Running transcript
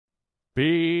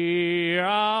Be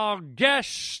our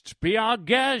guest,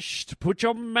 put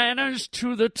your manners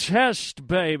to the test,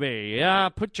 baby. Yeah,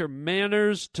 put your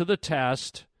manners to the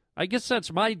test. I guess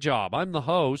that's my job. I'm the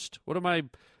host. What am I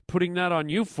putting that on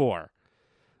you for?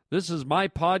 This is my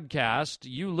podcast.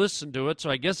 You listen to it, so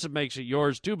I guess it makes it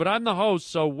yours too. But I'm the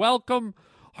host, so welcome,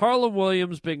 Harland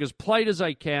Williams, being as polite as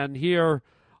I can here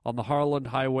on the Harland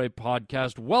Highway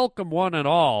podcast. Welcome, one and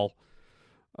all.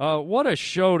 What a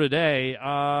show today.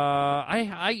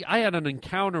 I had an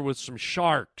encounter with some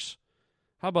sharks.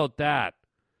 How about that?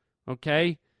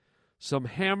 Okay? Some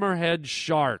hammerhead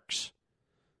sharks.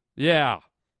 Yeah.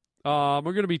 We're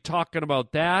going to be talking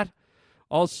about that.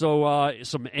 Also,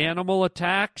 some animal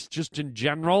attacks, just in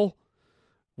general,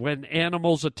 when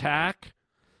animals attack.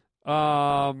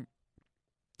 We're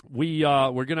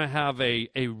going to have a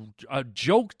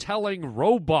joke-telling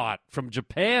robot from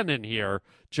Japan in here.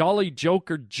 Jolly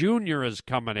Joker Jr. is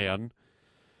coming in.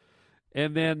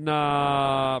 And then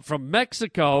from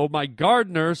Mexico, my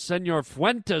gardener, Senor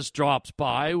Fuentes, drops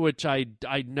by, which I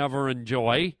never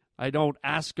enjoy. I don't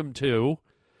ask him to.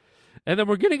 And then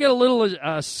we're going to get a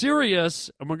little serious,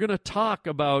 and we're going to talk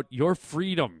about your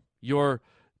freedom, your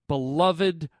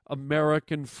beloved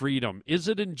American freedom. Is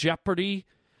it in jeopardy?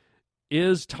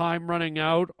 Is time running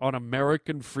out on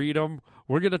American freedom?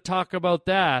 We're going to talk about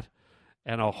that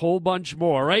and a whole bunch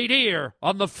more right here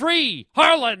on the free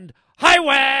Harland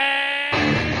Highway.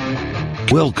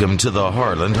 Welcome to the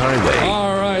Harland Highway.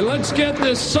 All right, let's get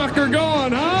this sucker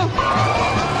going,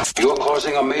 huh? You're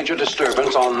causing a major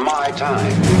disturbance on my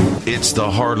time. It's the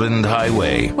Harland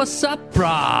Highway. What's up,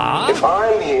 brah? If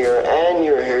I'm here and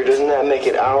you're here, doesn't that make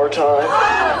it our time?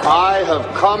 I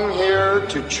have come here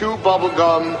to chew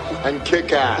bubblegum and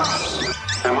kick ass.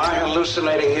 Am I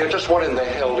hallucinating here? Just what in the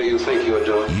hell do you think you're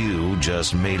doing? You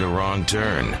just made a wrong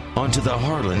turn onto the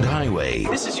Harland Highway.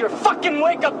 This is your fucking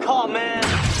wake-up call, man.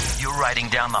 You're riding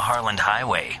down the Harland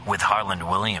Highway with Harland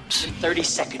Williams. In 30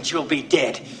 seconds, you'll be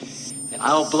dead. And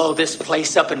I'll blow this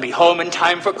place up and be home in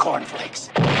time for cornflakes.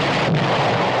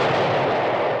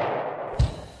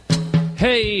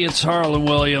 Hey, it's Harland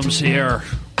Williams here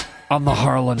on the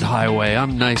Harland Highway.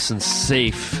 I'm nice and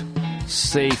safe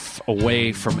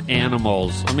away from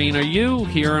animals. I mean, are you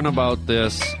hearing about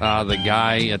this? The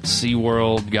guy at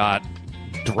SeaWorld got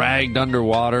dragged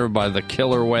underwater by the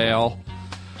killer whale.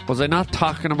 Was I not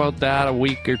talking about that a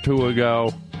week or two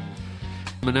ago?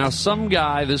 And now some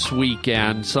guy this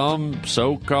weekend, some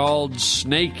so-called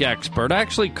snake expert,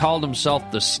 actually called himself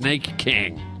the Snake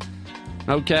King.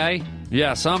 Okay?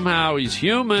 Yeah, somehow he's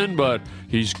human, but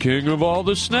he's king of all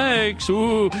the snakes.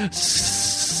 Ooh.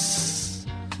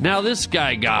 Now this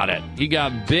guy got it. He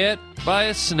got bit by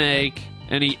a snake,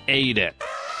 and he ate it.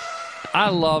 I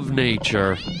love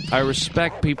nature. I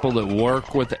respect people that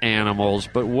work with animals,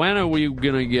 but when are we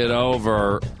going to get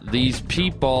over these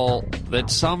people that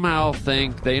somehow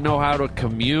think they know how to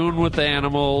commune with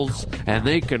animals, and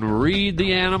they can read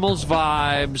the animal's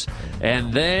vibes,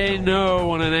 and they know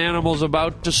when an animal's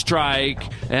about to strike,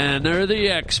 and they're the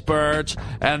experts,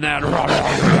 and then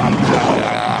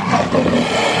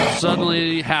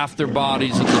suddenly half their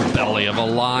body's in the belly of a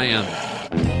lion.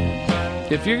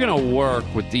 If you're going to work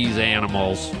with these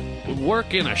animals,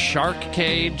 work in a shark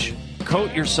cage,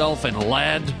 coat yourself in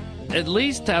lead, at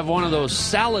least have one of those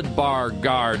salad bar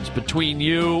guards between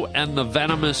you and the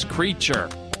venomous creature.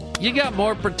 You got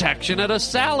more protection at a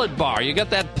salad bar. You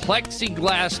got that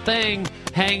plexiglass thing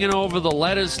hanging over the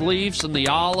lettuce leaves and the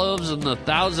olives and the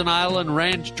Thousand Island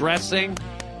Ranch dressing.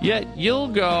 Yet you'll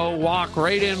go walk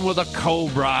right in with a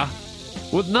cobra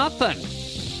with nothing.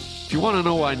 If you want to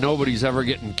know why nobody's ever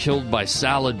getting killed by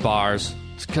salad bars,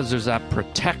 it's because there's that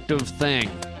protective thing,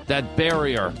 that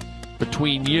barrier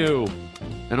between you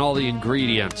and all the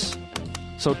ingredients.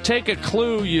 So take a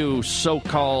clue, you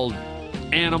so-called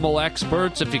animal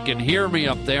experts, if you can hear me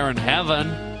up there in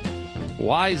heaven.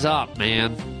 Wise up,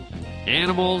 man.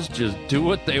 Animals just do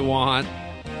what they want,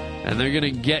 and they're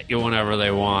going to get you whenever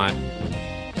they want.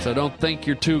 So don't think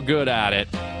you're too good at it,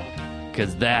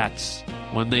 because that's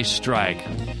when they strike.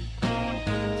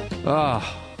 I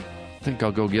think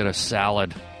I'll go get a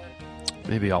salad.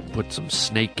 Maybe I'll put some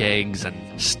snake eggs and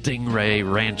stingray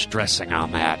ranch dressing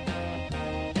on that.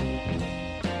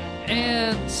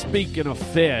 And speaking of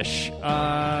fish,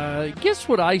 guess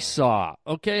what I saw?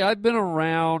 Okay, I've been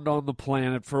around on the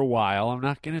planet for a while. I'm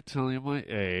not going to tell you my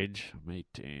age. I'm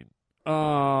 18.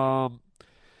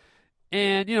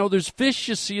 And, you know, there's fish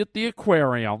you see at the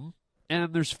aquarium,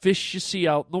 and there's fish you see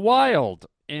out in the wild.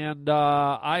 And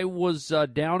I was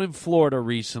down in Florida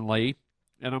recently,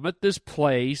 and I'm at this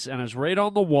place, and it's right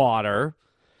on the water.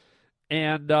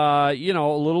 And, a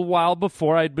little while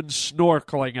before I'd been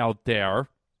snorkeling out there,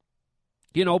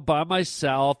 by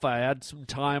myself. I had some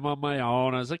time on my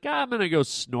own. I was like, I'm going to go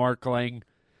snorkeling.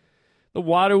 The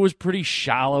water was pretty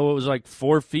shallow. It was like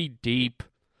 4 feet deep.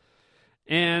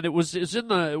 And it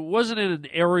wasn't in an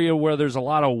area where there's a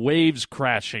lot of waves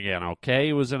crashing in, okay?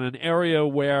 It was in an area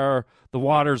where the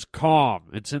water's calm.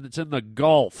 It's in the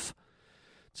Gulf.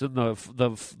 It's in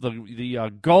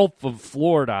the Gulf of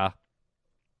Florida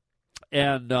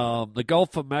and the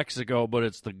Gulf of Mexico, but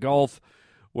it's the Gulf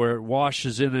where it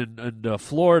washes in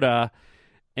Florida.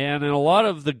 And in a lot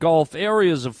of the Gulf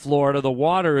areas of Florida, the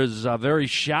water is very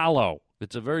shallow.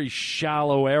 It's a very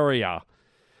shallow area.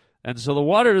 And so the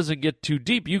water doesn't get too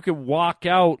deep. You can walk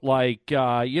out like, you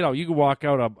can walk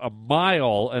out a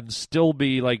mile and still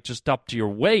be like just up to your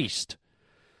waist.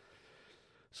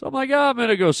 So I'm like, I'm going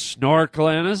to go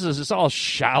snorkeling. It's all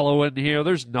shallow in here.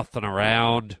 There's nothing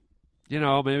around.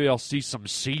 Maybe I'll see some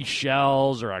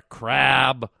seashells or a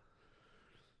crab.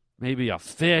 Maybe a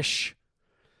fish.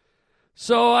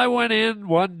 So I went in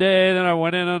one day, then I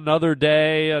went in another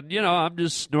day, and, I'm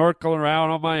just snorkeling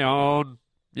around on my own,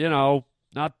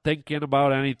 not thinking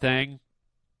about anything.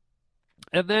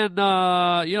 And then,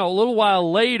 a little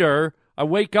while later, I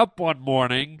wake up one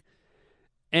morning,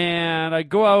 and I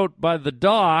go out by the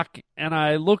dock, and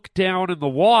I look down in the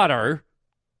water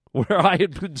where I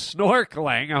had been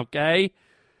snorkeling, okay?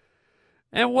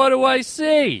 And what do I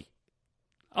see?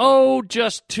 Oh,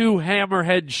 just 2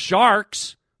 hammerhead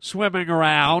sharks swimming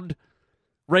around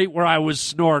right where I was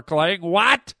snorkeling.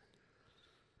 What?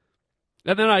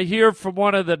 And then I hear from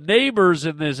one of the neighbors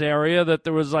in this area that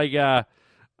there was like a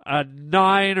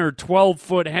 9 or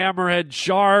 12-foot hammerhead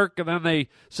shark, and then they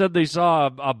said they saw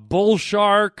a bull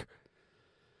shark.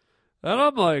 And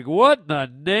I'm like, what in the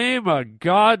name of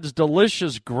God's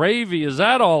delicious gravy is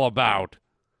that all about?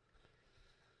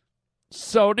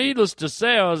 So needless to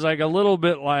say, I was like a little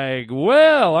bit like,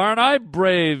 well, aren't I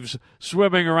brave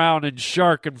swimming around in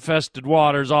shark-infested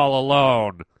waters all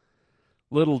alone?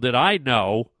 Little did I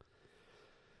know.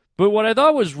 But what I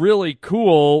thought was really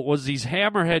cool was these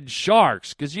hammerhead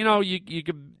sharks, because you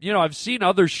can I've seen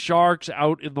other sharks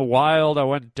out in the wild. I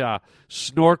went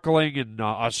snorkeling in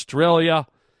Australia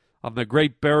on the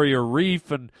Great Barrier Reef,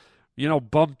 and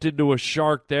bumped into a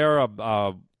shark there.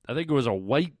 I think it was a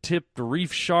white-tipped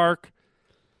reef shark,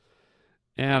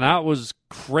 and that was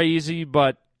crazy.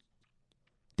 But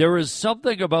there is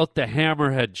something about the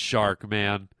hammerhead shark,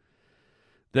 man,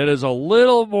 that is a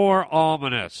little more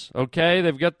ominous, okay?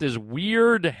 They've got this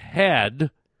weird head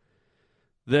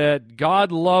that,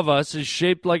 God love us, is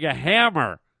shaped like a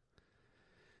hammer.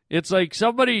 It's like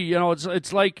somebody,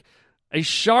 it's like a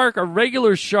shark, a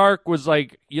regular shark was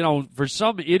like, for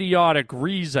some idiotic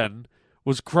reason,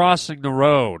 was crossing the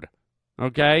road,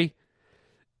 okay?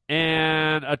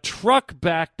 And a truck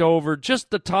backed over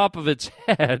just the top of its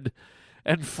head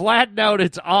and flattened out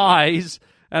its eyes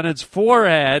and its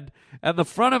forehead, and the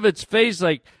front of its face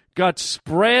got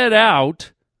spread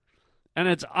out, and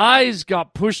its eyes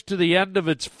got pushed to the end of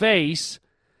its face,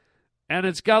 and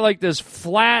it's got this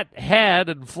flat head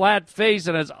and flat face,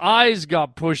 and its eyes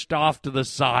got pushed off to the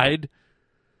side.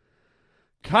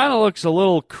 Kind of looks a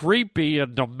little creepy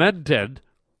and demented.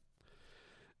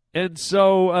 And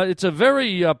so it's a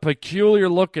very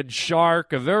peculiar-looking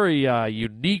shark, a very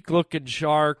unique-looking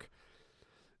shark,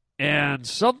 and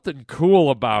something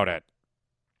cool about it.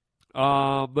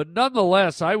 But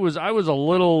nonetheless, I was a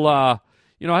little, I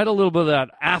had a little bit of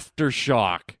that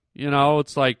aftershock.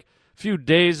 It's like a few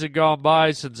days had gone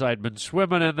by since I'd been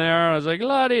swimming in there. I was like,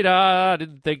 la-di-da, I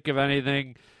didn't think of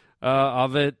anything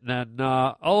of it. And then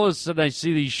all of a sudden I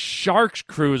see these sharks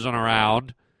cruising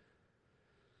around.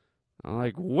 I'm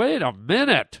like, wait a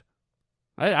minute.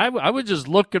 I was just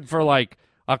looking for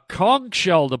a conch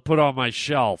shell to put on my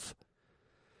shelf.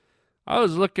 I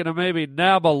was looking to maybe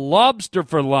nab a lobster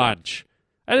for lunch.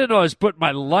 I didn't know I was putting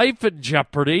my life in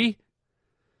jeopardy.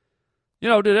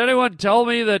 Did anyone tell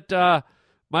me that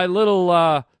my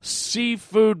little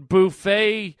seafood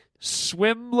buffet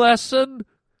swim lesson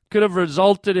could have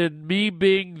resulted in me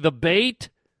being the bait?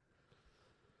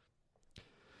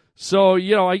 So,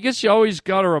 I guess you always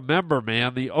got to remember,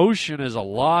 man, the ocean is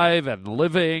alive and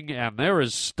living, and there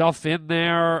is stuff in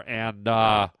there,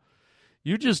 and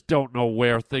you just don't know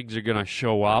where things are going to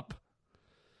show up.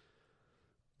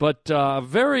 But a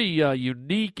very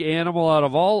unique animal out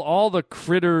of all the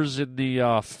critters in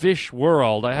the fish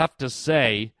world, I have to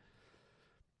say.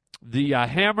 The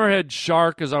hammerhead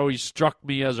shark has always struck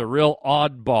me as a real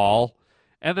oddball.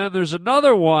 And then there's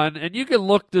another one, and you can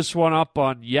look this one up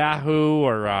on Yahoo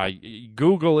or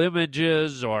Google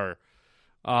Images or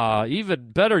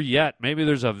Even better yet, maybe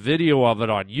there's a video of it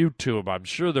on YouTube. I'm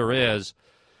sure there is.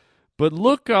 But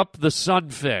look up the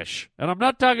sunfish. And I'm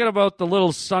not talking about the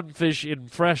little sunfish in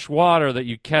fresh water that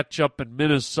you catch up in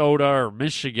Minnesota or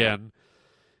Michigan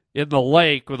in the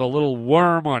lake with a little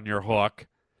worm on your hook.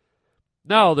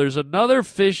 No, there's another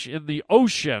fish in the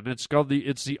ocean. It's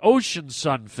the ocean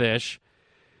sunfish.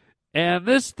 And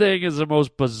this thing is the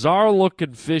most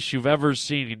bizarre-looking fish you've ever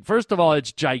seen. First of all,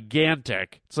 it's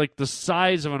gigantic. It's like the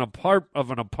size of an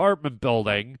apartment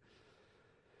building.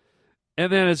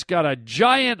 And then it's got a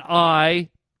giant eye,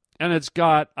 and it's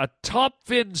got a top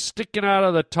fin sticking out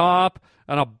of the top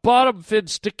and a bottom fin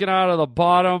sticking out of the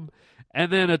bottom, and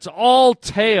then it's all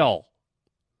tail.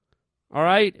 All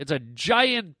right? It's a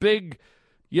giant, big,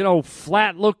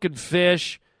 flat-looking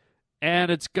fish.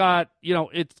 And it's got,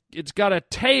 it's got a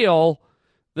tail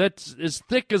that's as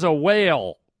thick as a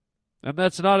whale. And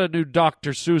that's not a new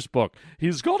Dr. Seuss book.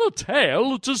 He's got a tail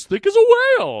that's as thick as a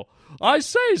whale. I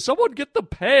say, someone get the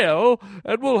pail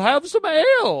and we'll have some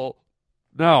ale.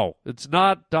 No, it's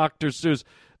not Dr. Seuss.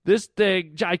 This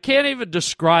thing, I can't even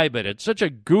describe it. It's such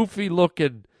a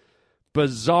goofy-looking,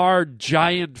 bizarre,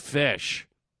 giant fish.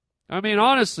 I mean,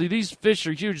 honestly, these fish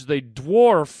are huge. They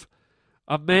dwarf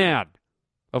a man.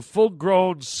 A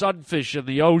full-grown sunfish in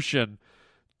the ocean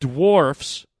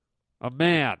dwarfs a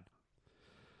man.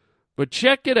 But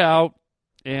check it out,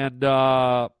 and,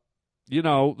 the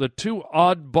two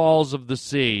oddballs of the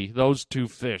sea, those two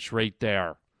fish right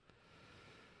there.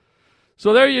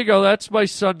 So there you go. That's my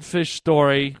sunfish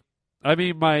story. My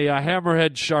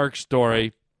hammerhead shark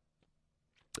story.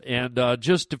 And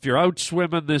just if you're out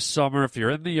swimming this summer, if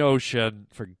you're in the ocean,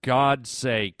 for God's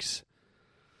sakes,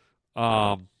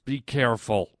 be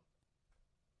careful.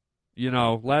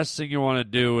 Last thing you want to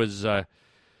do is,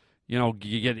 you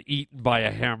get eaten by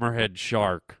a hammerhead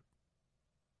shark.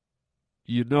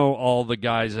 All the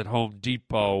guys at Home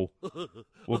Depot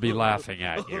will be laughing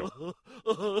at you.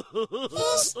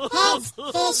 Fish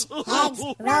heads,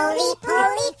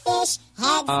 roly-poly fish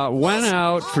heads. Went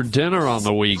out for dinner on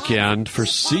the weekend for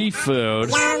seafood.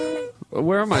 Yum.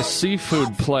 Where are my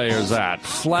seafood players at?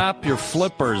 Flap your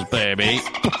flippers, baby.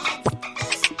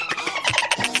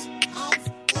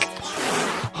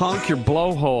 Honk your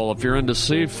blowhole if you're into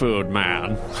seafood,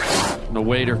 man. The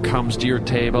waiter comes to your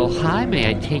table. Hi, may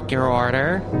I take your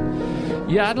order?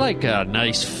 Yeah, I'd like a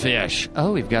nice fish.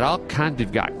 Oh, we've got all kinds.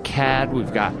 We've got cod,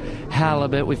 we've got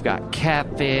halibut, we've got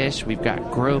catfish, we've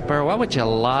got grouper. What would you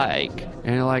like?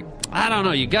 And you're like, I don't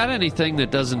know. You got anything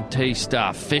that doesn't taste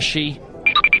fishy?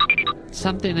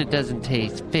 Something that doesn't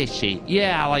taste fishy.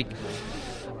 Yeah,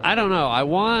 I don't know. I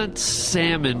want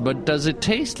salmon, but does it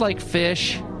taste like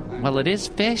fish? Well, it is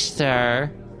fish,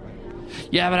 sir.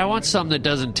 Yeah, but I want something that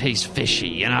doesn't taste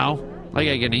fishy, Like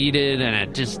I can eat it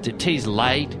and it tastes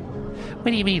light. What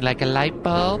do you mean, like a light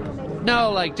bulb?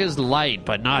 No, like just light,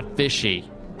 but not fishy.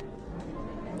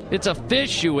 It's a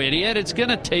fish, you idiot. It's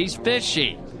gonna taste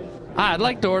fishy. I'd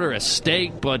like to order a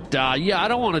steak, but I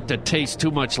don't want it to taste too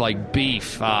much like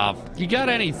beef. You got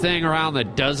anything around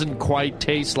that doesn't quite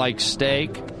taste like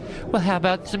steak? Well, how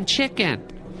about some chicken?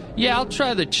 Yeah, I'll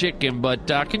try the chicken, but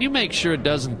can you make sure it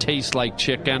doesn't taste like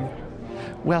chicken?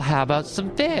 Well, how about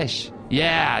some fish?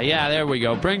 Yeah, there we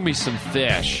go. Bring me some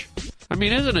fish.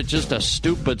 Isn't it just a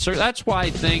stupid... That's why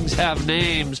things have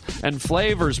names and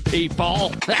flavors,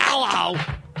 people. Hello!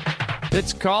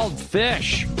 It's called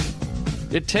fish.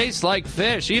 It tastes like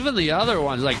fish. Even the other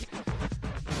ones, like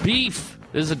beef,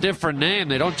 is a different name.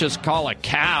 They don't just call it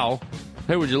cow.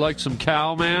 Hey, would you like some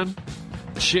cow, man?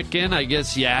 Chicken, I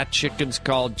guess, yeah, chicken's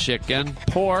called chicken.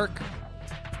 Pork,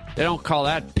 they don't call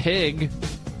that pig.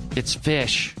 It's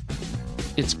fish.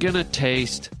 It's gonna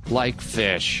taste like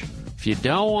fish. If you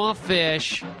don't want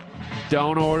fish,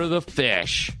 don't order the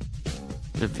fish.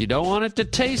 If you don't want it to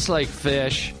taste like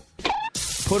fish,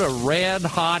 put a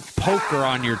red-hot poker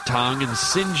on your tongue and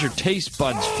singe your taste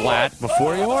buds flat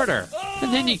before you order.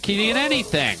 And then you can eat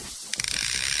anything.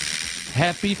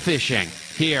 Happy fishing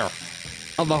here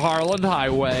on the Harland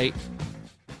Highway.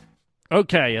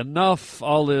 Okay, enough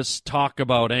all this talk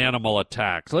about animal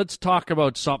attacks. Let's talk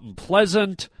about something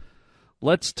pleasant.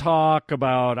 Let's talk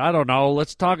about,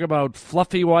 let's talk about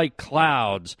fluffy white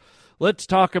clouds. Let's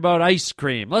talk about ice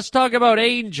cream. Let's talk about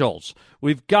angels.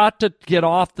 We've got to get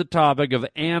off the topic of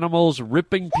animals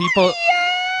ripping people.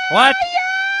 What?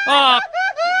 Oh,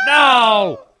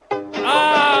 no!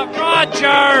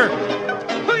 Roger!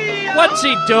 What's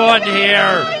he doing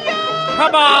here?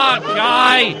 Come on,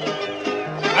 guy!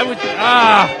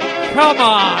 Come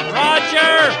on,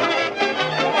 Roger!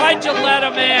 Why'd you let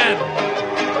him in?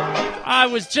 I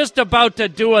was just about to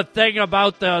do a thing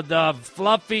about the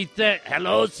fluffy thing.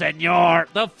 Hello, senor.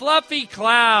 The fluffy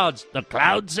clouds. The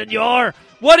clouds, senor?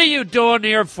 What are you doing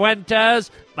here, Fuentes?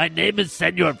 My name is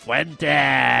Senor Fuentes.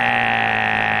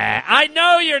 I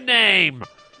know your name.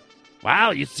 Wow,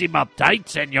 you seem uptight,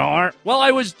 senor. Well, I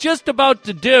was just about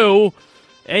to do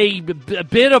a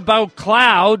bit about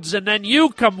clouds, and then you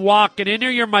come walking in here.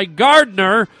 You're my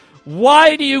gardener.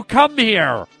 Why do you come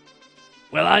here?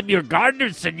 Well, I'm your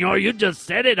gardener, senor. You just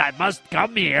said it. I must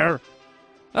come here.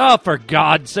 Oh, for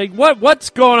God's sake. What's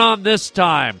going on this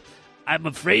time? I'm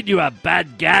afraid you have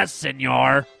bad gas,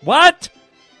 senor. What?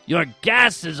 Your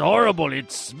gas is horrible. It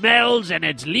smells and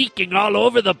it's leaking all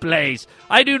over the place.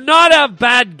 I do not have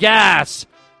bad gas.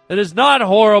 It is not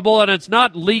horrible and it's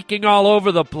not leaking all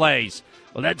over the place.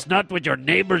 Well, that's not what your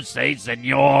neighbors say,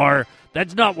 senor.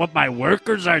 That's not what my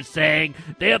workers are saying.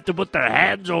 They have to put their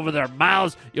hands over their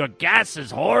mouths. Your gas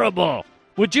is horrible.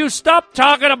 Would you stop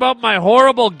talking about my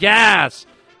horrible gas?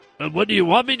 Well, what do you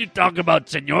want me to talk about,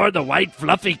 senor? The white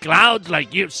fluffy clouds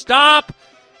like you? Stop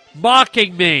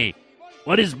mocking me.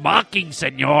 What is mocking,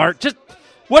 senor? Just,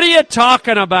 what are you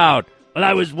talking about? Well,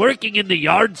 I was working in the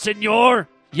yard, senor.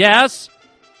 Yes.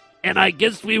 And I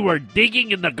guess we were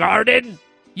digging in the garden.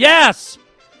 Yes.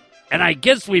 And I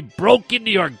guess we broke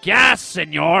into your gas,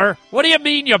 senor. What do you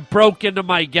mean you broke into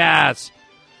my gas?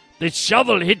 The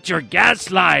shovel hit your gas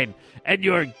line, and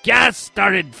your gas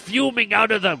started fuming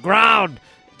out of the ground.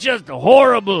 Just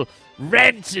horrible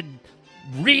rancid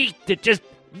reek that just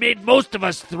made most of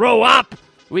us throw up.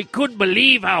 We couldn't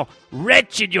believe how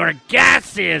wretched your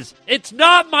gas is. It's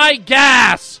not my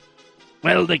gas.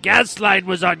 Well, the gas line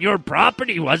was on your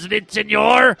property, wasn't it,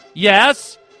 senor?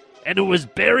 Yes. And it was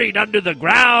buried under the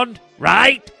ground,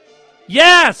 right?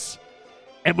 Yes.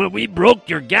 And when we broke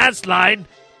your gas line,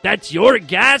 that's your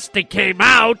gas that came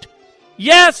out.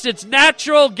 Yes, it's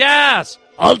natural gas.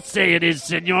 I'll say it is,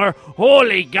 senor.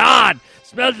 Holy God.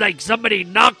 Smells like somebody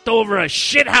knocked over a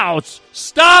shithouse.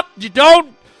 Stop.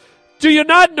 Do you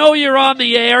not know you're on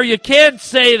the air? You can't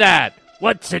say that.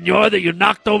 What, senor, that you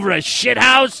knocked over a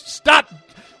shithouse? Stop.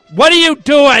 What are you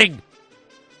doing?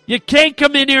 You can't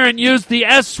come in here and use the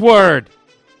S word.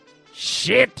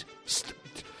 Shit.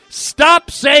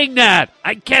 Stop saying that.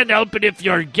 I can't help it if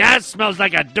your gas smells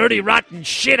like a dirty, rotten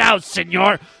shithouse,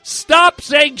 senor. Stop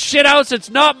saying shithouse. It's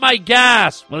not my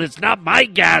gas. Well, it's not my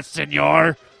gas,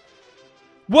 senor.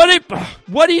 What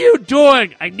are you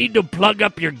doing? I need to plug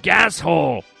up your gas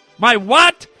hole. My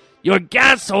what? Your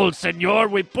gas hole, senor.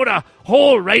 We put a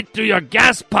hole right through your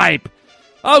gas pipe.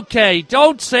 Okay,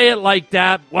 don't say it like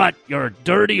that. What, your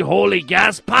dirty, holy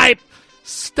gas pipe?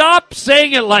 Stop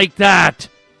saying it like that.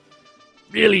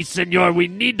 Really, senor, we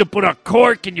need to put a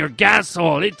cork in your gas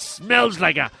hole. It smells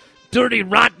like a dirty,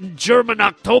 rotten German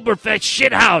Oktoberfest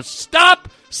shithouse. Stop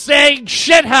saying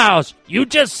shithouse. You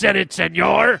just said it,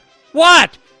 senor.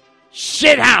 What?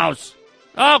 Shithouse.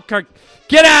 Oh, Kirk,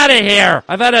 get out of here.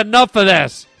 I've had enough of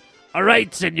this. All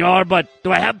right, senor, but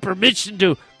do I have permission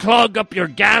to clog up your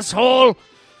gas hole?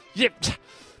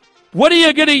 What are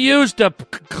you going to use to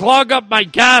clog up my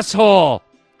gas hole?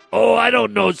 Oh, I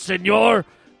don't know, senor.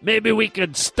 Maybe we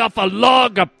could stuff a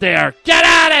log up there. Get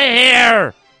out of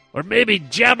here! Or maybe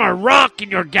jam a rock in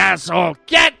your gas hole.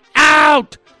 Get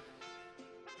out!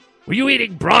 Were you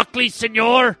eating broccoli,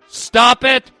 senor? Stop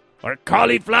it! Or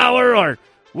cauliflower, or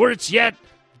worse yet,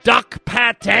 duck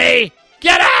pate?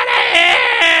 Get out of here!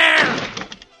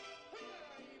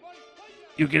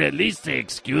 You can at least say,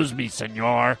 excuse me,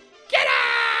 senor. Get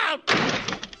out!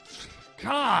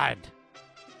 God.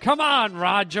 Come on,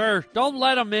 Roger. Don't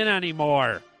let him in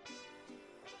anymore.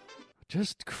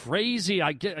 Just crazy.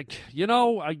 I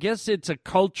guess it's a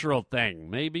cultural thing.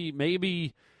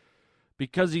 Maybe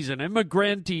because he's an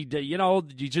immigrant, he's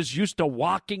just used to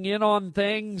walking in on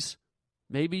things.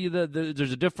 Maybe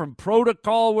there's a different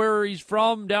protocol where he's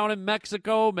from down in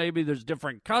Mexico. Maybe there's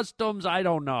different customs. I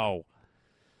don't know.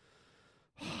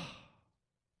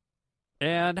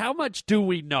 And how much do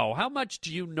we know? How much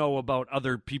do you know about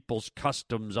other people's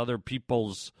customs, other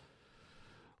people's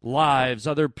lives,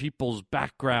 other people's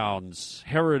backgrounds,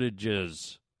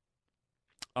 heritages?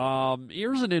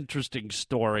 Here's an interesting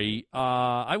story.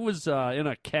 I was in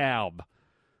a cab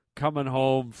coming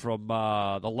home from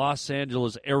the Los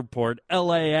Angeles airport,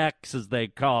 LAX as they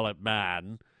call it,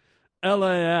 man.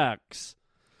 LAX.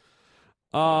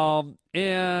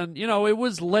 And, it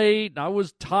was late, and I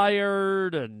was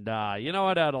tired, and,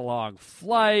 I'd had a long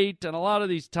flight, and a lot of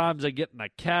these times I get in the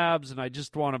cabs, and I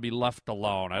just want to be left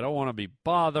alone. I don't want to be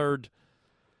bothered.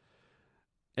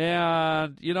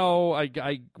 And,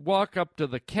 I walk up to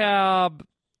the cab,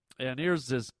 And here's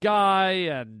this guy,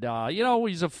 and,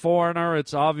 he's a foreigner.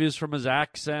 It's obvious from his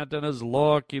accent and his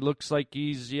look. He looks like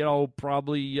he's,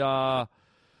 probably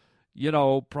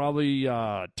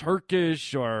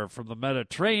Turkish or from the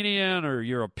Mediterranean or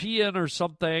European or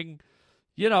something.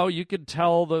 You can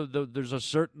tell there's a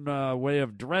certain way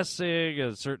of dressing,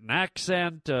 a certain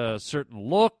accent, a certain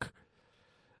look.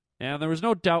 And there was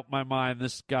no doubt in my mind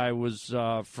this guy was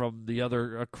from the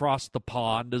other, across the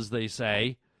pond, as they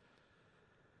say.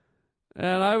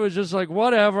 And I was just like,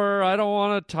 whatever, I don't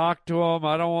want to talk to him.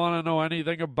 I don't want to know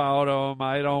anything about him.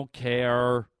 I don't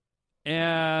care.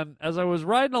 And as I was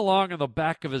riding along in the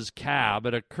back of his cab,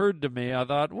 it occurred to me, I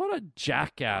thought, what a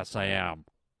jackass I am.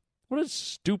 What a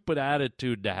stupid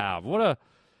attitude to have. What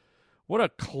a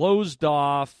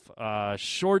closed-off,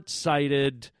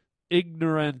 short-sighted,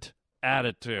 ignorant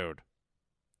attitude.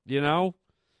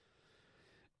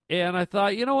 And I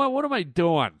thought, you know what am I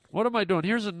doing? What am I doing?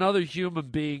 Here's another human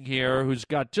being here who's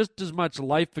got just as much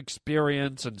life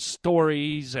experience and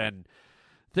stories and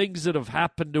things that have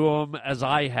happened to him as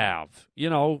I have.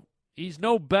 He's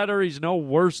no better, he's no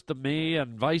worse than me,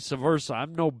 and vice versa.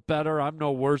 I'm no better, I'm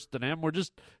no worse than him. We're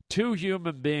just two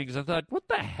human beings. I thought, what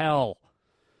the hell?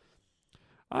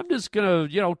 I'm just going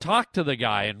to, talk to the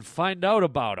guy and find out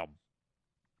about him.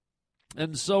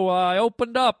 And so I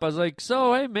opened up. I was like,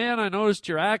 so, hey, man, I noticed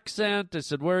your accent. I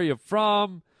said, where are you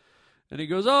from? And he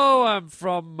goes, oh, I'm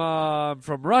from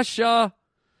Russia.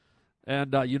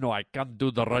 And, I can't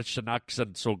do the Russian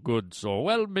accent so good. So,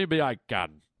 well, maybe I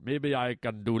can. Maybe I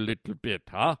can do a little bit,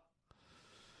 huh?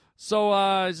 So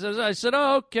I said,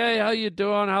 oh, okay, how you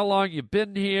doing? How long you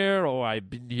been here? Oh, I've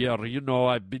been here,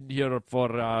 I've been here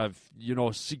for,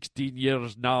 16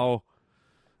 years now.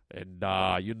 And,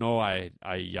 I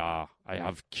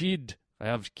have kids.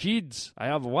 I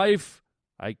have a wife.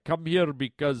 I come here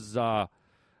because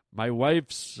my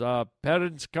wife's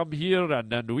parents come here, and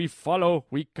then we follow.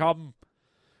 We come.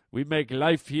 We make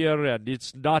life here, and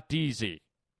it's not easy.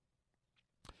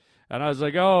 And I was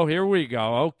like, oh, here we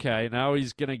go. Okay, now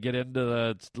he's going to get into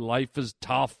the life is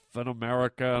tough in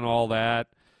America and all that.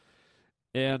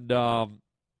 And, I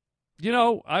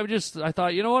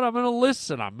thought, you know what? I'm going to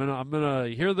listen. I'm going to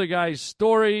hear the guy's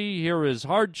story, hear his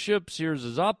hardships, here's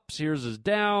his ups, here's his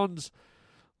downs.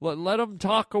 Let him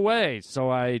talk away. So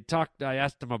I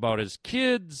asked him about his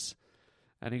kids,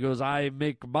 and he goes, I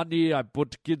make money, I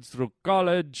put kids through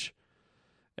college.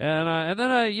 And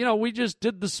then we just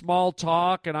did the small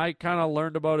talk, and I kind of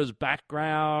learned about his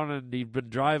background, and he'd been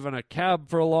driving a cab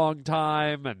for a long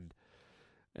time,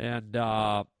 and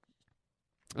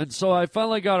so I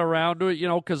finally got around to it,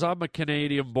 because I'm a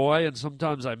Canadian boy, and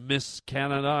sometimes I miss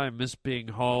Canada. I miss being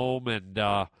home. And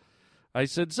I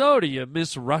said, so do you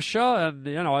miss Russia? And,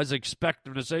 I was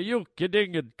expecting to say, you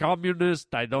kidding, and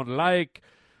communist, I don't like.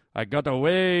 I got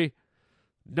away.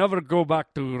 Never go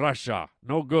back to Russia.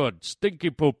 No good. Stinky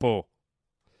poo-poo.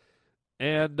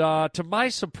 And to my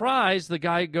surprise, the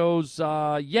guy goes,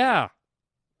 yeah,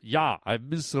 I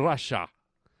miss Russia.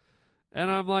 And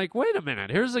I'm like, wait a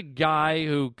minute. Here's a guy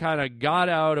who kind of got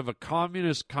out of a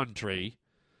communist country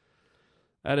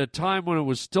at a time when it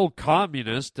was still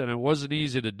communist and it wasn't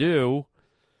easy to do.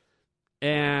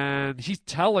 And he's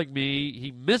telling me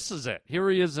he misses it. Here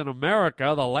he is in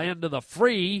America, the land of the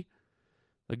free,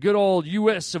 the good old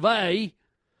US of A.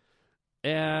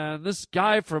 And this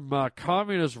guy from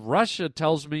communist Russia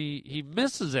tells me he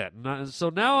misses it. And so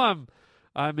now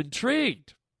I'm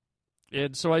intrigued.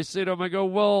 And so I say to him, I go,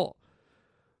 well,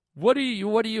 what do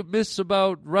you miss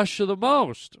about Russia the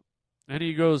most? And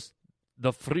he goes,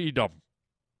 the freedom.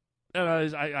 And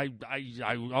I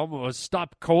almost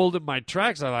stopped cold in my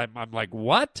tracks. I'm like,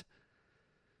 what?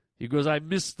 He goes, I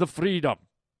miss the freedom.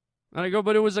 And I go,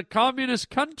 but it was a communist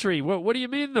country. What do you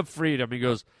mean the freedom? He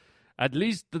goes, at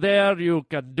least there you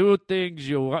can do things.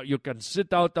 You can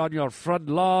sit out on your front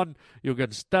lawn. You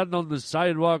can stand on the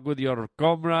sidewalk with your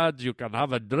comrades. You can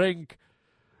have a drink.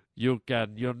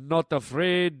 You're not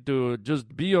afraid to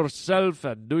just be yourself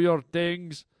and do your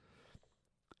things.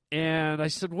 And I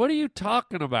said, what are you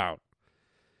talking about?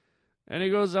 And he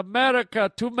goes, America,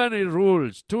 too many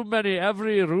rules,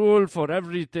 every rule for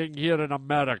everything here in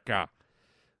America.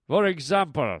 For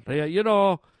example,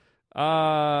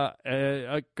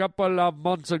 a couple of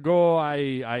months ago,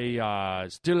 I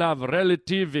still have a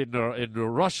relative in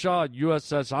Russia,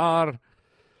 USSR,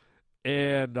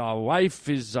 and wife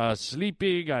is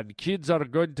sleeping and kids are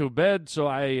going to bed, so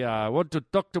I want to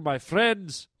talk to my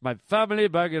friends, my family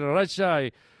back in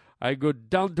Russia. I go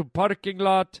down to parking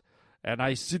lot, and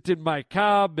I sit in my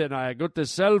cab, and I got the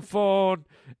cell phone,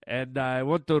 and I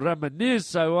want to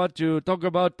reminisce. I want to talk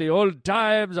about the old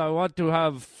times. I want to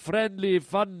have friendly,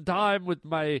 fun time with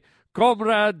my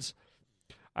comrades.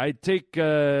 I take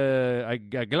a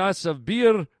glass of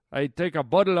beer. I take a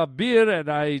bottle of beer, and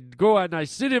I go and I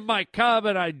sit in my cab,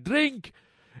 and I drink,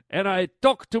 and I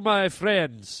talk to my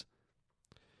friends.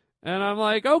 And I'm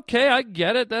like, okay, I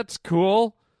get it. That's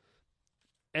cool.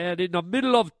 And in the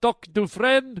middle of talking to a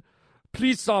friend,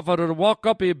 police officer walk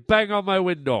up and bang on my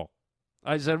window.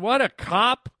 I said, what, a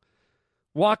cop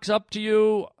walks up to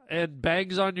you and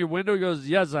bangs on your window? He goes,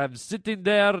 yes, I'm sitting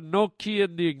there, no key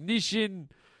in the ignition,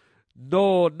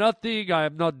 no nothing. I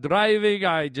am not driving.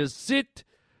 I just sit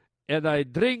and I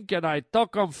drink and I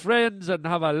talk on friends and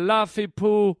have a laughy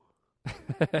poo.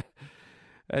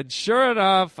 And sure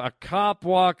enough, a cop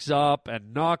walks up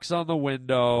and knocks on the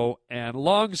window. And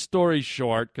long story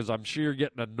short, because I'm sure you're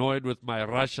getting annoyed with my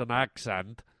Russian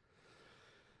accent,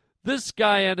 this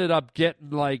guy ended up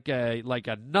getting like a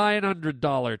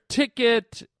 $900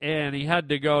 ticket, and he had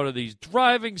to go to these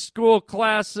driving school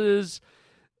classes.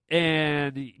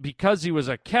 And because he was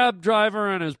a cab driver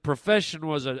and his profession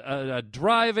was a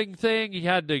driving thing, he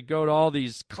had to go to all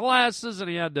these classes, and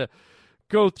he had to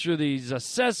go through these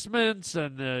assessments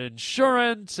and the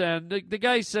insurance, and the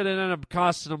guy said it ended up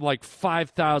costing him like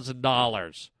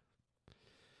 $5,000.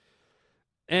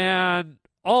 And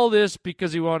all this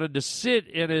because he wanted to sit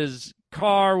in his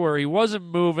car where he wasn't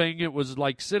moving. It was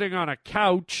like sitting on a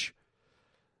couch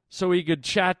so he could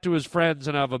chat to his friends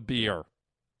and have a beer.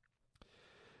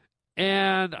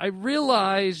 And I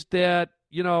realized that,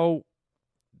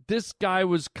 this guy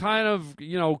was kind of,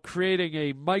 creating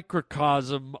a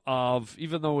microcosm of,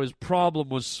 even though his problem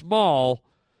was small,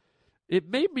 it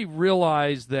made me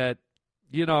realize that,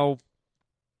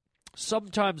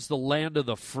 sometimes the land of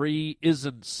the free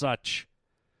isn't such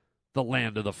the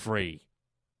land of the free.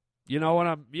 And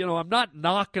I'm not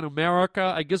knocking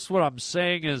America. I guess what I'm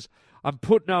saying is I'm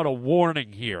putting out a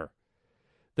warning here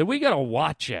that we got to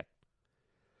watch it.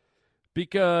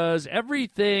 Because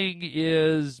everything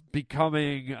is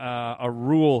becoming a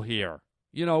rule here.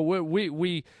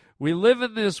 We live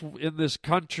in this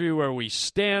country where we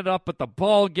stand up at the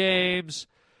ball games,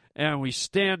 and we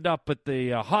stand up at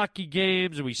the hockey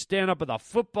games, and we stand up at the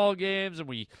football games, and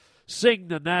we sing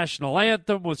the national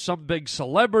anthem with some big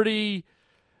celebrity,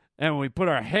 and we put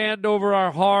our hand over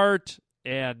our heart,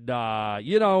 and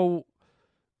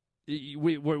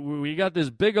we got this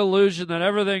big illusion that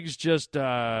everything's just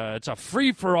it's a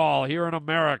free-for-all here in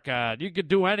America, and you can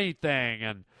do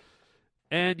anything,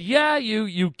 and yeah,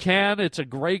 you can. It's a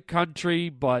great country,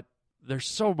 but there's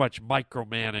so much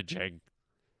micromanaging.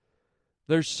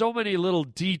 There's so many little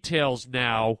details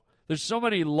now. There's so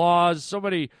many laws, so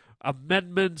many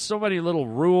amendments, so many little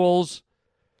rules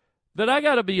that I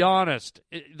got to be honest.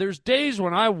 There's days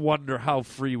when I wonder how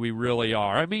free we really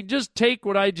are. I mean, just take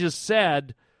what I just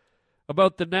said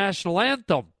about the national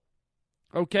anthem.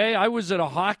 Okay, I was at a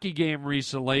hockey game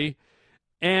recently,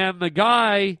 and the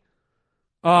guy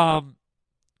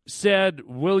said,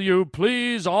 will you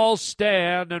please all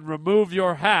stand and remove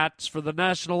your hats for the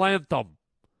national anthem?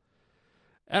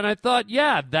 And I thought,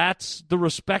 yeah, that's the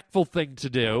respectful thing to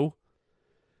do.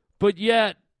 But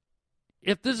yet,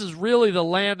 if this is really the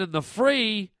land of the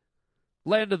free,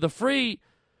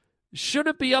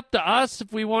 shouldn't it be up to us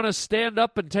if we want to stand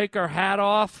up and take our hat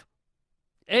off?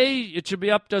 A, it should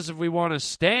be up to us if we want to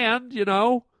stand,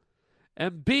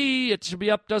 and B, it should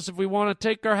be up to us if we want to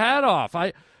take our hat off.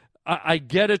 I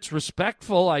get it's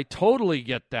respectful. I totally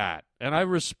get that, and I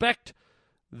respect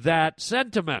that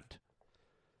sentiment.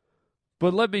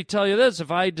 But let me tell you this,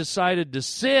 if I decided to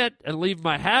sit and leave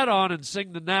my hat on and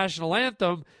sing the national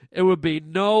anthem, it would be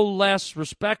no less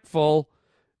respectful.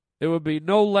 It would be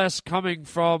no less coming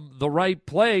from the right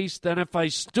place than if I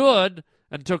stood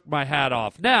and took my hat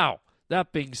off. Now,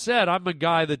 that being said, I'm a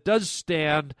guy that does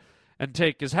stand and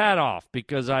take his hat off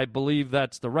because I believe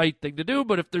that's the right thing to do.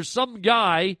 But if there's some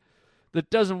guy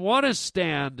that doesn't want to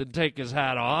stand and take his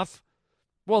hat off,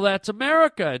 well, that's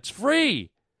America. It's free.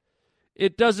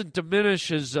 It doesn't diminish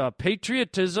his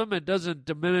patriotism. It doesn't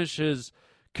diminish his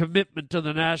commitment to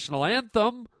the national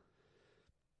anthem.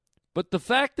 But the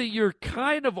fact that you're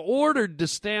kind of ordered to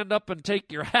stand up and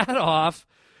take your hat off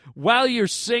while you're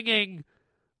singing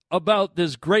about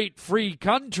this great free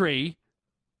country,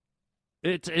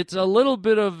 it's a little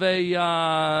bit of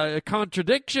a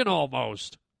contradiction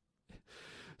almost.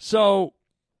 So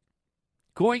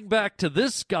going back to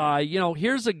this guy,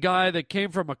 here's a guy that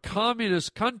came from a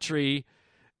communist country,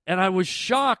 and I was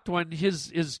shocked when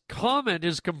his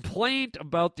complaint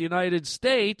about the United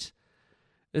States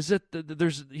is that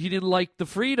he didn't like the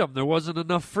freedom. There wasn't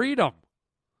enough freedom.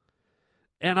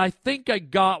 And I think I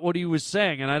got what he was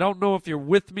saying. And I don't know if you're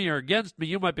with me or against me.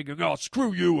 You might be going, oh,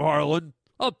 screw you, Harland.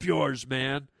 Up yours,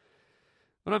 man.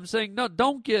 But I'm saying, no,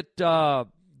 don't get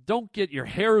your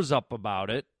hairs up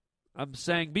about it. I'm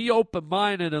saying be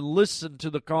open-minded and listen to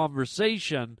the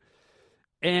conversation.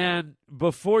 And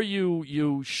before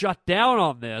you shut down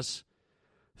on this,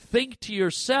 think to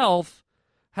yourself,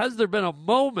 has there been a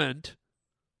moment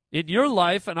in your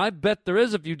life, and I bet there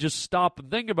is if you just stop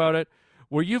and think about it,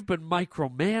 where you've been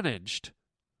micromanaged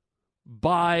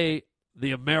by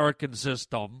the American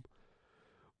system,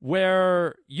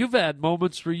 where you've had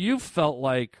moments where you felt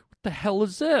like, what the hell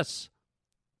is this?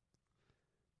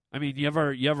 I mean,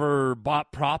 you ever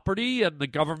bought property and the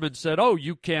government said, oh,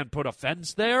 you can't put a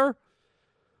fence there?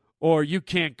 Or you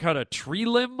can't cut a tree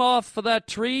limb off of that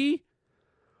tree?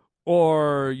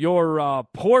 Or your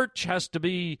porch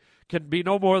can be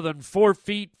no more than 4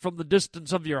 feet from the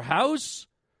distance of your house?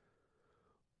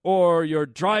 Or your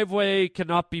driveway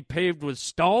cannot be paved with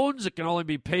stones, it can only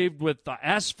be paved with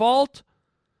asphalt?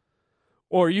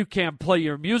 Or you can't play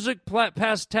your music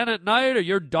past 10 at night, or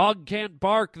your dog can't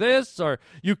bark this, or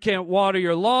you can't water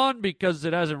your lawn because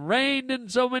it hasn't rained in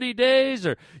so many days,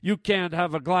 or you can't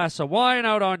have a glass of wine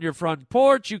out on your front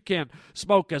porch, you can't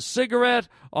smoke a cigarette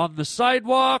on the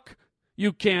sidewalk,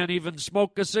 you can't even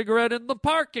smoke a cigarette in the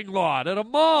parking lot at a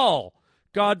mall.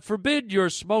 God forbid your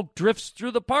smoke drifts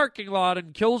through the parking lot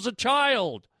and kills a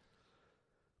child.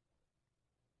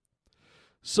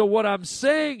 So what I'm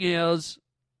saying is,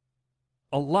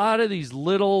 a lot of these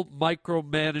little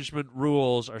micromanagement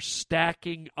rules are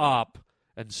stacking up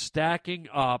and stacking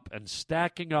up and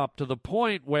stacking up to the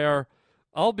point where,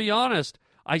 I'll be honest,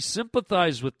 I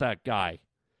sympathize with that guy.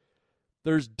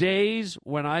 There's days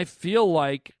when I feel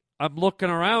like I'm looking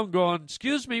around going,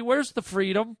 excuse me, where's the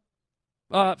freedom?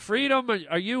 Freedom,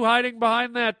 are you hiding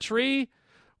behind that tree?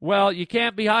 Well, you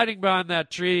can't be hiding behind that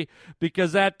tree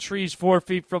because that tree's 4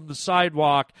 feet from the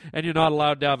sidewalk, and you're not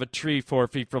allowed to have a tree 4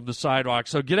 feet from the sidewalk.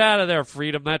 So get out of there,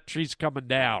 freedom. That tree's coming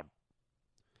down.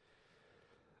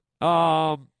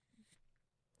 And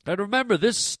remember,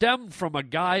 this stemmed from a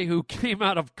guy who came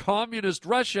out of communist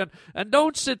Russia. And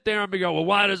don't sit there and go, well,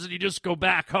 why doesn't he just go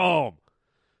back home?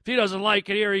 If he doesn't like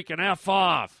it here, he can F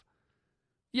off.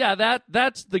 Yeah,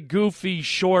 that's the goofy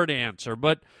short answer.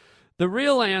 But the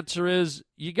real answer is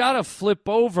you got to flip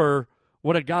over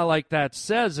what a guy like that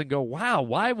says and go, wow,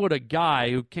 why would a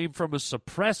guy who came from a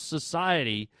suppressed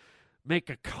society make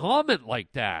a comment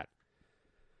like that?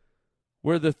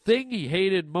 Where the thing he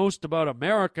hated most about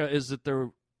America is that there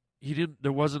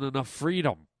wasn't enough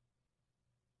freedom.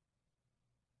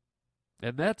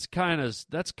 And that's kind of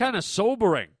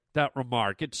sobering, that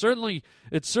remark. It certainly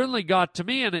got to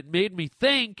me, and it made me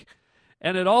think,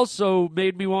 and it also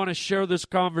made me want to share this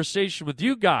conversation with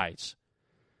you guys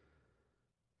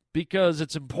because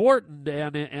it's important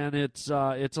and it's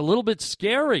a little bit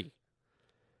scary.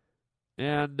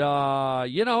 And there's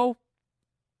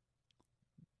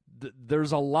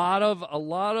a lot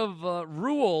of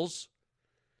rules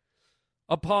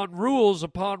upon rules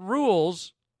upon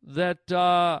rules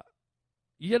that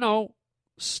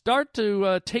start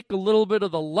to take a little bit of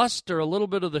the luster, a little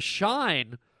bit of the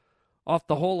shine off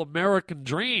the whole American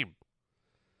dream.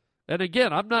 And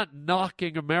again, I'm not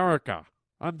knocking America.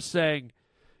 I'm saying,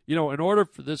 in order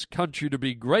for this country to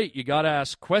be great, you got to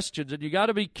ask questions and you got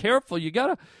to be careful. You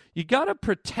got to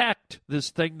protect this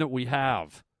thing that we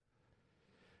have.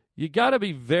 You got to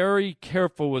be very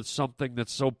careful with something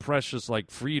that's so precious like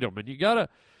freedom, and you got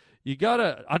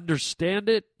to understand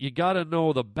it. You got to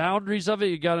know the boundaries of it.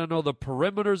 You got to know the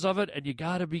perimeters of it, and you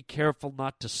got to be careful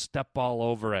not to step all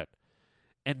over it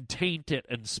and taint it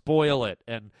and spoil it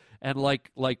and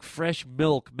like fresh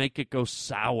milk make it go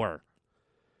sour.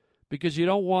 Because you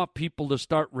don't want people to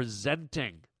start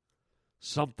resenting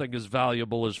something as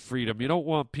valuable as freedom. You don't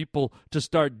want people to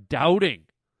start doubting.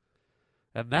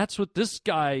 And that's what this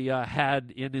guy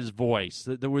had in his voice.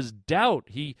 There was doubt.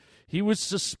 He was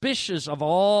suspicious of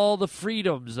all the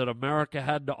freedoms that America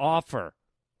had to offer.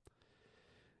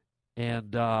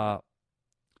 And I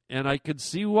could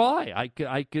see why. I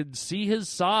could see his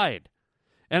side.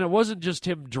 And it wasn't just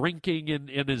him drinking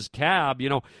in his cab.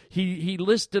 He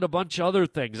listed a bunch of other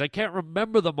things. I can't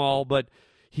remember them all, but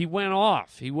he went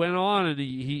off. He went on and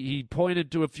he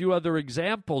pointed to a few other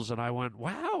examples. And I went,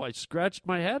 wow, I scratched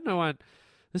my head and I went,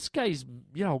 this guy's,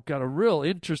 got a real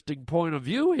interesting point of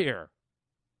view here.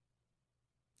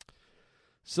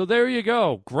 So there you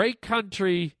go. Great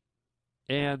country.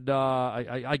 And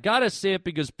I got to say it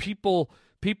because people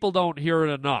people don't hear it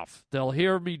enough. They'll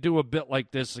hear me do a bit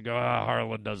like this and go,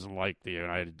 Harland doesn't like the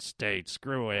United States.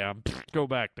 Screw him. Go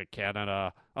back to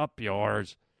Canada. Up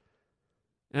yours.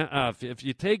 If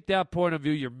you take that point of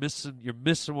view, you're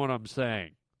missing what I'm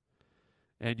saying.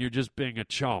 And you're just being a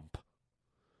chump.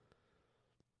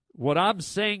 What I'm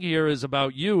saying here is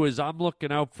about you is I'm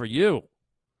looking out for you.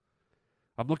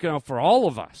 I'm looking out for all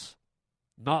of us.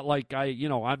 Not like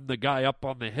I'm the guy up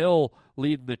on the hill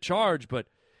leading the charge, but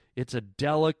it's a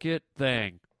delicate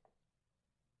thing.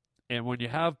 And when you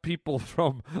have people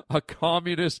from a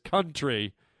communist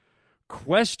country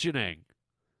questioning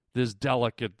this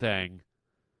delicate thing,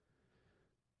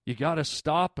 you got to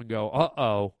stop and go,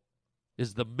 uh-oh,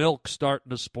 is the milk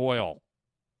starting to spoil?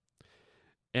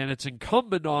 And it's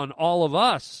incumbent on all of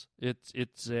us.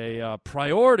 It's a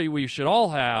priority we should all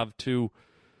have to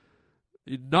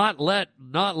not let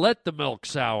the milk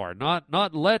sour,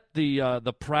 not let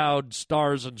the proud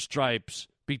stars and stripes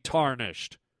be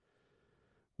tarnished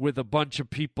with a bunch of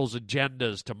people's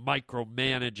agendas to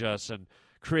micromanage us and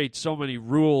create so many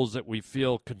rules that we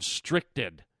feel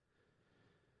constricted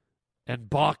and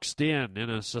boxed in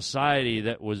a society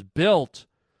that was built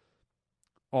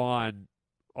on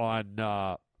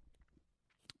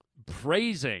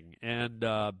praising and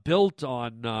built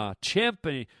on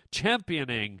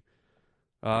championing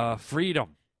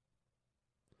freedom.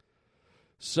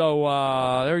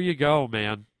 So there you go,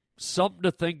 man. Something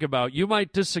to think about. You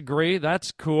might disagree.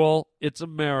 That's cool. It's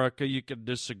America. You can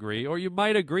disagree. Or you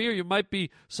might agree, or you might be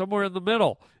somewhere in the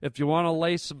middle. If you want to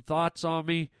lay some thoughts on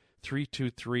me,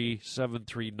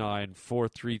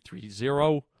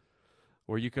 323-739-4330.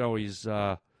 Or you can always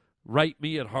write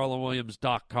me at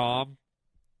harlandwilliams.com.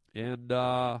 And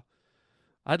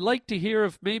I'd like to hear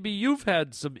if maybe you've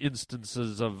had some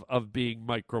instances of being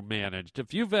micromanaged.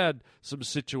 If you've had some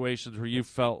situations where you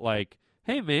felt like,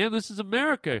 hey, man, this is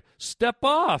America. Step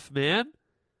off, man.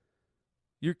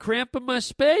 You're cramping my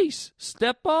space.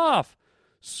 Step off.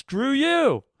 Screw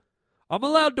you. I'm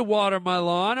allowed to water my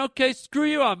lawn. Okay, screw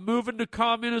you. I'm moving to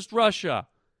communist Russia,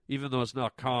 even though it's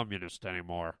not communist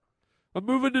anymore. I'm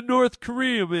moving to North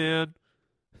Korea, man.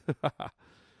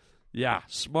 Yeah,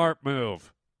 smart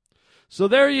move. So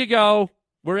there you go.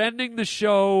 We're ending the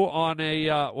show on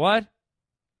a, what?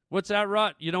 What's that,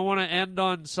 Rut? You don't want to end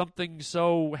on something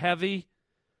so heavy?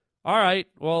 All right,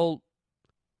 well,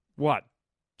 what?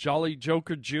 Jolly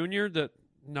Joker Jr.?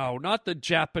 No, not the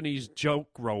Japanese joke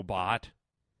robot.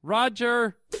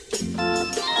 Roger?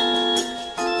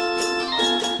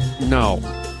 No,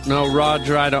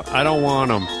 Roger, I don't want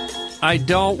him.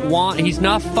 He's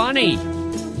not funny.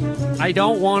 I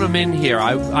don't want him in here.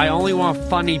 I only want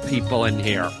funny people in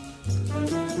here.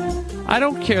 I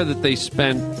don't care that they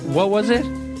spent, what was it?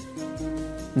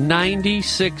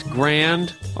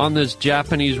 $96,000 on this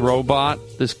Japanese robot,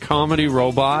 this comedy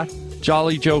robot,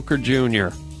 Jolly Joker Jr.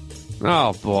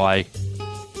 Oh, boy.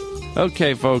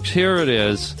 Okay, folks, here it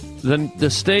is. The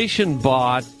station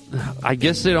bought, I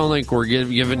guess they don't think we're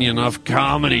giving you enough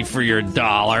comedy for your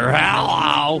dollar.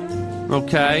 Hello!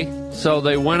 Okay, so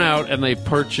they went out and they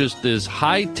purchased this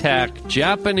high-tech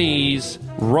Japanese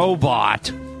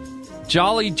robot,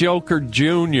 Jolly Joker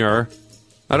Jr.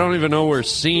 I don't even know where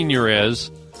Senior is.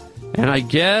 And I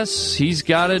guess he's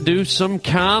got to do some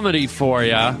comedy for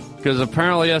you, because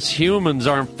apparently us humans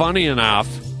aren't funny enough.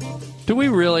 Do we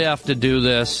really have to do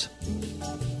this?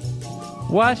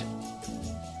 What?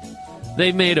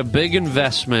 They made a big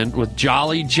investment with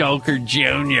Jolly Joker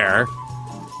Jr.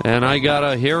 And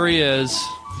here he is.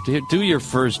 Do your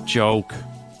first joke,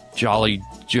 Jolly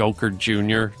Joker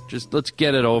Jr. Just let's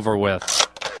get it over with.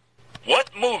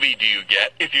 What movie do you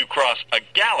get if you cross a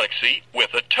galaxy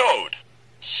with a toad?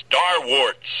 Star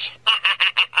Warts.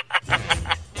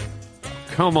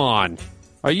 Come on.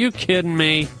 Are you kidding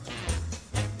me?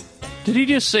 Did he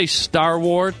just say Star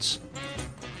Warts?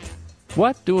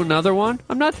 What? Do another one?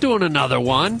 I'm not doing another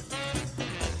one.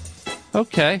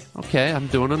 Okay, I'm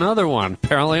doing another one.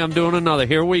 Apparently I'm doing another.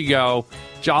 Here we go.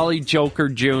 Jolly Joker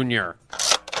Jr.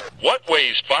 What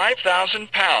weighs 5,000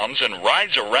 pounds and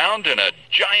rides around in a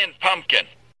giant pumpkin?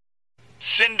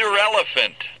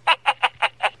 Cinderelephant.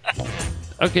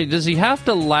 Okay, does he have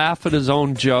to laugh at his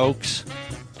own jokes?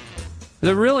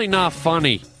 They're really not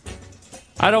funny.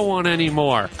 I don't want any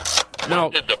more. No.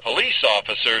 What did the police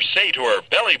officer say to her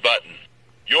belly button?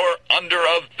 You're under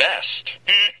a vest.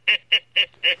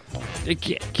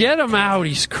 Get him out.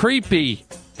 He's creepy.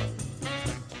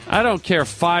 I don't care.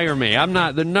 Fire me. I'm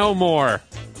not. No more.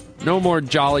 No more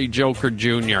Jolly Joker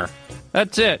Jr.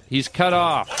 That's it. He's cut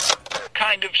off. What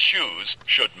kind of shoes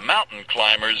should mountain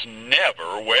climbers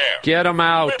never wear? Get him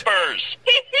out. Slippers.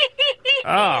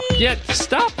 Oh,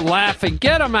 stop laughing.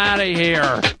 Get him out of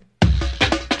here.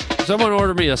 Someone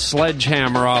ordered me a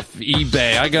sledgehammer off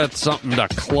eBay. I got something to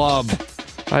club.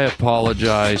 I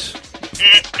apologize.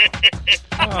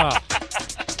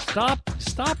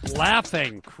 Stop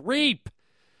laughing. Creep.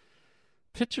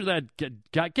 Picture that.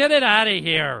 Get it out of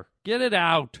here. Get it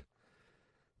out.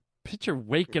 Picture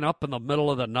waking up in the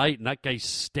middle of the night and that guy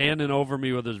standing over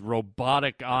me with his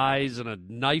robotic eyes and a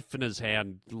knife in his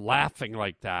hand laughing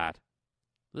like that.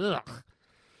 Ugh.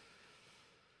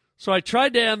 So I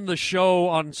tried to end the show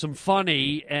on some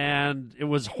funny, and it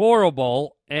was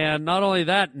horrible. And not only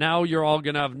that, now you're all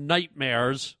going to have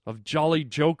nightmares of Jolly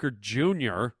Joker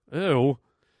Jr. Ew.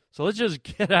 So let's just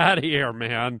get out of here,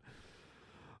 man.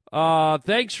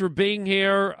 Thanks for being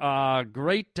here.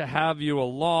 Great to have you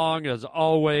along, as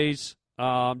always.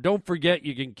 Don't forget,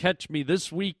 you can catch me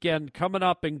this weekend coming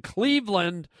up in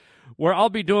Cleveland, where I'll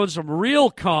be doing some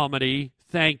real comedy.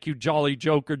 Thank you, Jolly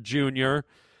Joker Jr.,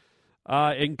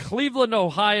 in Cleveland,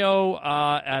 Ohio,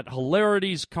 at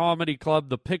Hilarities Comedy Club,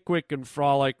 the Pickwick and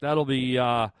Frolic. That'll be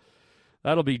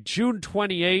June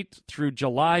 28th through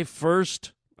July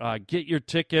 1st. Get your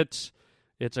tickets.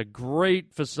 It's a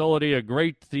great facility, a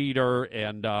great theater,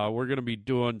 and we're going to be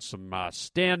doing some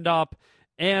stand-up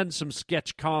and some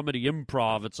sketch comedy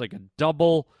improv. It's like a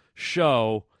double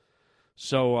show,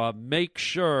 so make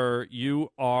sure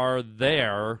you are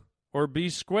there or be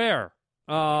square.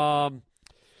 And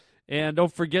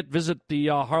don't forget, visit the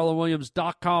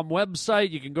HarlandWilliams.com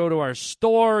website. You can go to our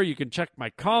store. You can check my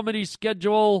comedy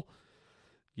schedule.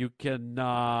 You can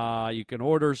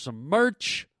order some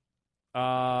merch.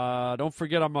 Don't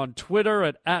forget, I'm on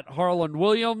Twitter at Harland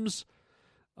Williams.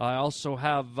 I also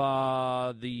have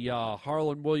the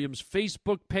Harland Williams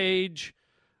Facebook page.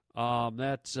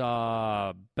 That's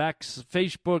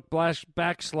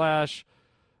Facebook /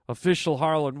 official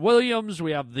Harland Williams.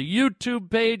 We have the YouTube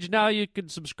page now you can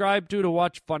subscribe to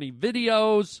watch funny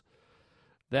videos.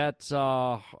 That's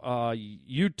YouTube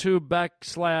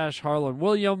 / Harland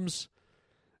Williams.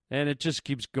 And it just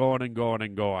keeps going and going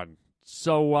and going.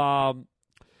 So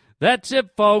that's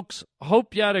it, folks.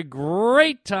 Hope you had a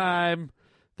great time.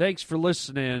 Thanks for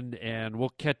listening, and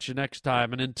we'll catch you next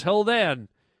time. And until then,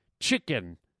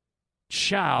 chicken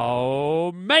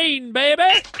chow mein,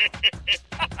 baby!